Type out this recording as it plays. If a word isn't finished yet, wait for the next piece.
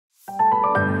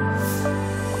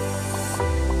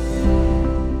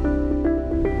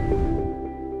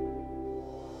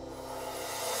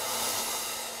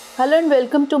Hello and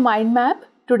welcome to Mind Map.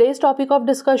 Today's topic of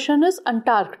discussion is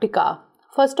Antarctica.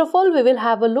 First of all, we will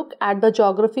have a look at the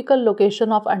geographical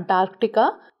location of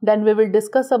Antarctica. Then we will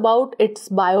discuss about its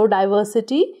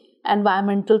biodiversity,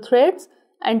 environmental threats,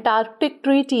 Antarctic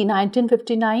Treaty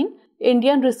 1959,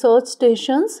 Indian research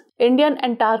stations, Indian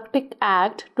Antarctic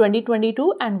Act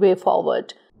 2022 and way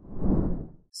forward.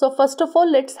 So first of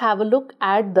all, let's have a look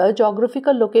at the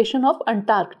geographical location of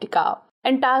Antarctica.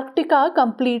 Antarctica,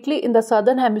 completely in the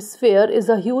southern hemisphere, is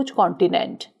a huge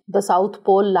continent. The South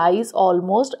Pole lies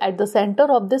almost at the center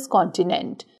of this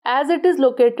continent. As it is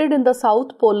located in the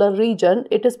South Polar region,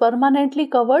 it is permanently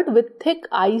covered with thick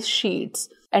ice sheets.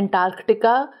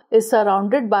 Antarctica is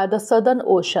surrounded by the Southern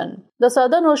Ocean. The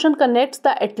Southern Ocean connects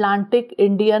the Atlantic,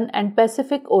 Indian and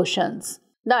Pacific Oceans.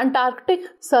 The Antarctic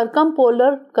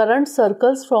circumpolar current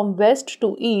circles from west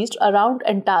to east around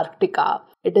Antarctica.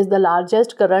 It is the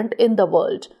largest current in the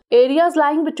world. Areas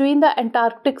lying between the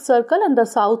Antarctic Circle and the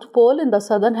South Pole in the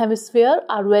southern hemisphere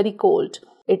are very cold.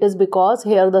 It is because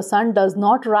here the sun does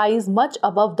not rise much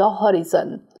above the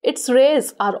horizon. Its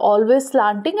rays are always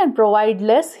slanting and provide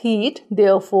less heat.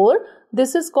 Therefore,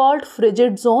 this is called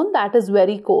frigid zone, that is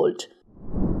very cold.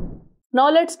 Now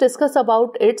let's discuss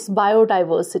about its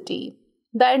biodiversity.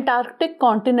 The Antarctic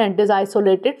continent is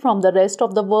isolated from the rest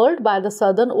of the world by the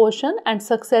Southern Ocean and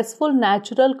successful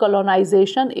natural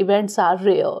colonization events are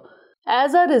rare.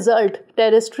 As a result,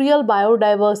 terrestrial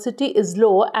biodiversity is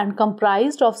low and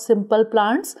comprised of simple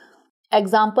plants,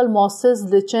 example mosses,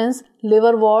 lichens,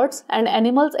 liverworts, and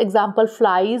animals, example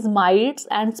flies, mites,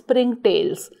 and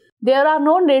springtails. There are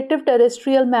no native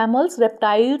terrestrial mammals,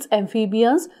 reptiles,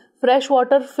 amphibians,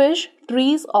 freshwater fish,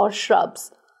 trees, or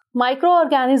shrubs.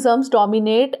 Microorganisms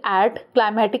dominate at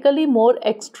climatically more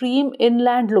extreme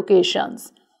inland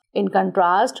locations. In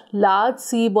contrast, large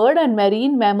seabird and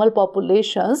marine mammal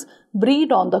populations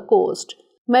breed on the coast.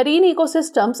 Marine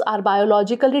ecosystems are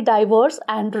biologically diverse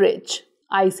and rich.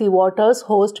 Icy waters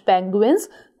host penguins,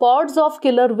 pods of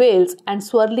killer whales, and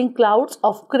swirling clouds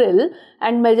of krill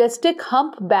and majestic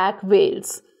humpback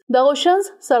whales. The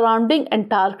oceans surrounding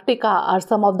Antarctica are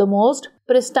some of the most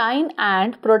pristine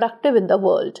and productive in the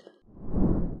world.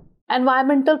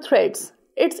 Environmental threats.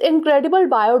 Its incredible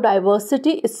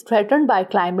biodiversity is threatened by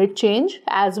climate change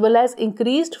as well as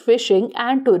increased fishing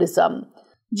and tourism.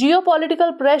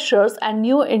 Geopolitical pressures and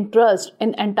new interest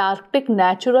in Antarctic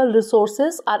natural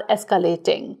resources are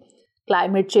escalating.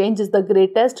 Climate change is the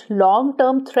greatest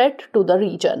long-term threat to the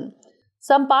region.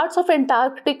 Some parts of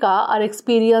Antarctica are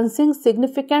experiencing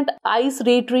significant ice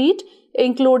retreat,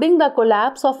 including the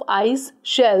collapse of ice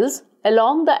shelves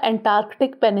along the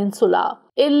Antarctic Peninsula.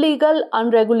 Illegal,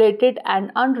 unregulated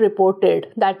and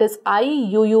unreported, that is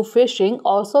IUU fishing,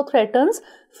 also threatens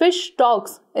fish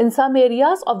stocks in some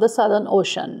areas of the Southern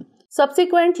Ocean,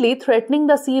 subsequently threatening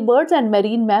the seabirds and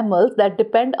marine mammals that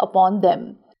depend upon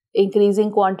them.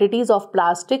 Increasing quantities of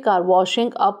plastic are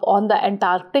washing up on the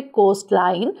Antarctic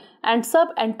coastline and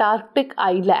sub-Antarctic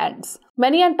islands.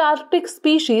 Many Antarctic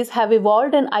species have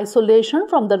evolved in isolation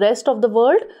from the rest of the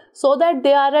world so that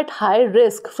they are at high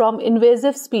risk from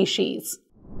invasive species.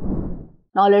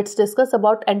 Now let's discuss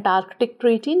about Antarctic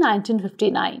Treaty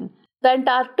 1959. The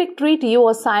Antarctic Treaty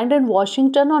was signed in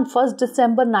Washington on 1st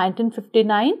December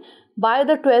 1959 by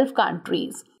the 12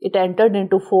 countries. It entered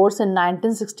into force in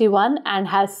 1961 and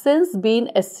has since been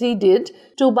acceded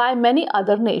to by many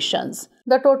other nations.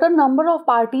 The total number of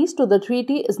parties to the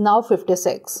treaty is now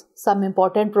 56. Some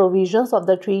important provisions of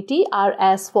the treaty are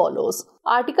as follows.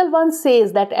 Article 1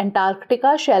 says that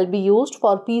Antarctica shall be used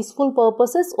for peaceful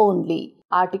purposes only.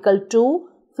 Article 2,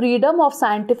 freedom of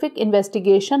scientific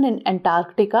investigation in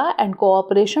Antarctica and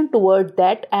cooperation toward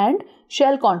that end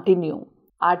shall continue.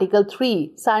 Article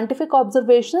 3, scientific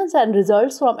observations and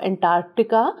results from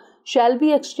Antarctica shall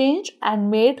be exchanged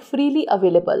and made freely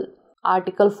available.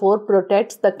 Article 4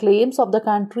 protects the claims of the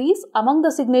countries. Among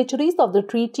the signatories of the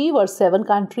treaty were 7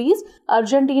 countries: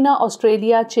 Argentina,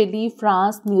 Australia, Chile,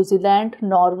 France, New Zealand,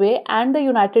 Norway, and the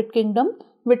United Kingdom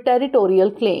with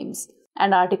territorial claims.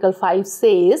 And Article 5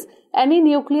 says any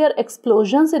nuclear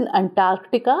explosions in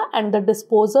Antarctica and the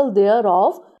disposal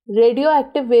thereof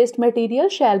radioactive waste material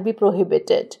shall be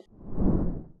prohibited.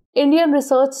 Indian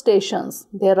research stations.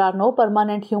 There are no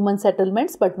permanent human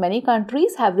settlements, but many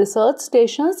countries have research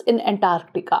stations in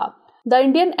Antarctica. The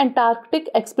Indian Antarctic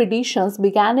expeditions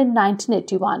began in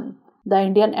 1981. The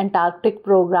Indian Antarctic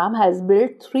Programme has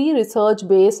built 3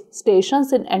 research-based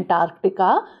stations in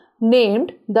Antarctica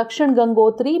named Dakshin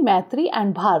Gangotri, Maitri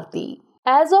and Bharti.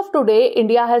 As of today,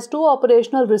 India has 2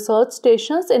 operational research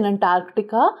stations in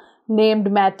Antarctica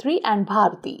named Maitri and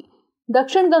Bharti.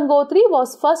 Dakshin Gangotri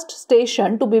was first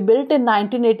station to be built in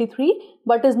 1983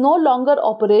 but is no longer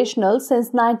operational since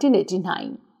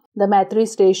 1989. The Maitri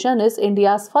station is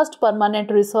India's first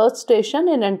permanent research station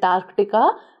in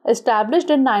Antarctica, established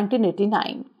in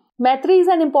 1989. Maitri is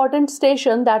an important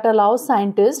station that allows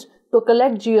scientists to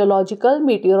collect geological,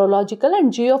 meteorological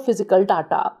and geophysical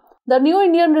data. The new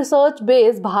Indian research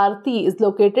base Bharati is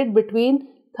located between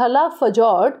Thala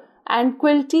Fjord and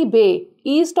Quilty Bay,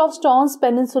 east of Stones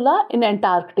Peninsula in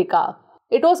Antarctica.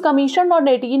 It was commissioned on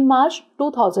 18 March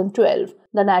 2012.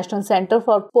 The National Centre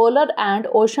for Polar and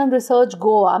Ocean Research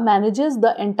Goa manages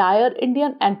the entire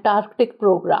Indian Antarctic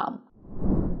Programme.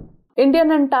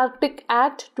 Indian Antarctic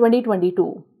Act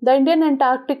 2022. The Indian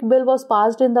Antarctic Bill was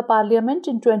passed in the Parliament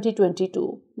in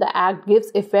 2022. The Act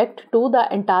gives effect to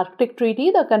the Antarctic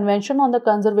Treaty, the Convention on the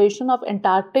Conservation of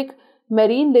Antarctic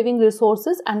Marine Living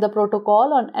Resources and the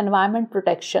Protocol on Environment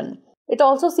Protection. It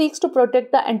also seeks to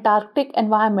protect the Antarctic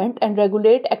environment and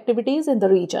regulate activities in the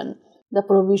region. The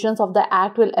provisions of the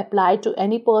Act will apply to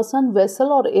any person,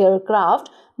 vessel or aircraft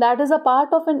that is a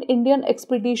part of an Indian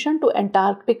expedition to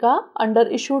Antarctica under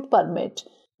issued permit.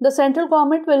 The central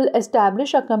government will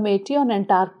establish a committee on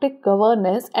Antarctic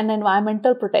governance and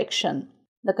environmental protection.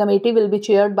 The committee will be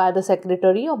chaired by the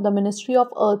Secretary of the Ministry of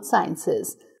Earth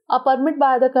Sciences. A permit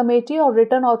by the committee or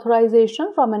written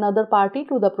authorization from another party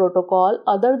to the protocol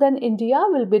other than India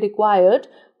will be required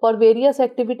for various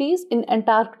activities in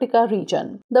Antarctica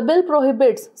region. The bill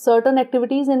prohibits certain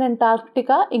activities in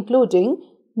Antarctica including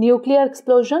nuclear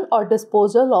explosion or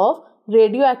disposal of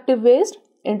radioactive waste,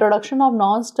 introduction of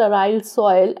non-sterile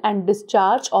soil and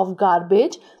discharge of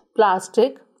garbage,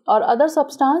 plastic or other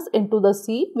substance into the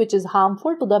sea which is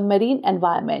harmful to the marine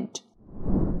environment.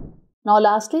 Now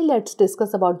lastly, let's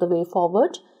discuss about the way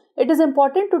forward. It is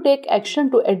important to take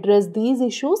action to address these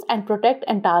issues and protect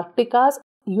Antarctica's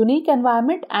unique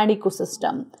environment and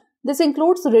ecosystem. This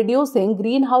includes reducing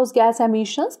greenhouse gas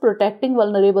emissions, protecting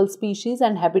vulnerable species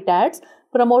and habitats,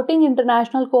 promoting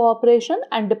international cooperation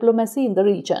and diplomacy in the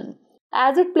region.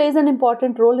 As it plays an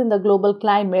important role in the global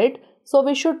climate, so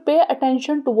we should pay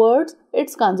attention towards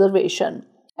its conservation.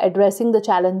 Addressing the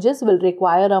challenges will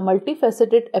require a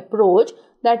multifaceted approach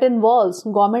that involves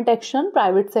government action,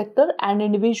 private sector and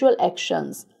individual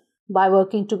actions. By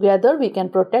working together, we can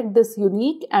protect this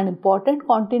unique and important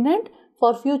continent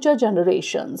for future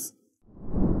generations.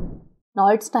 Now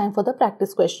it's time for the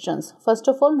practice questions. First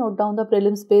of all, note down the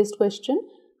prelims based question.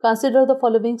 Consider the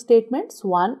following statements.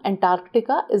 1.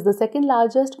 Antarctica is the second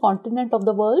largest continent of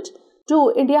the world.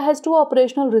 2. India has 2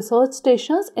 operational research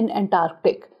stations in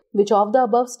Antarctic. Which of the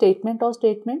above statement or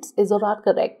statements is or are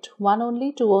correct? 1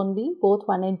 only, 2 only, both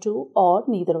 1 and 2 or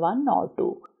neither 1 nor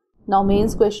 2. Now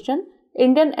mains question.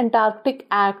 Indian Antarctic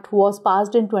Act was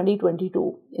passed in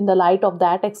 2022. In the light of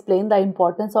that, explain the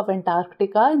importance of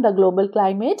Antarctica in the global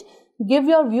climate. Give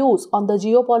your views on the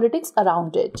geopolitics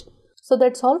around it. So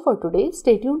that's all for today.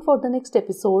 Stay tuned for the next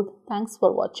episode. Thanks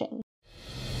for watching.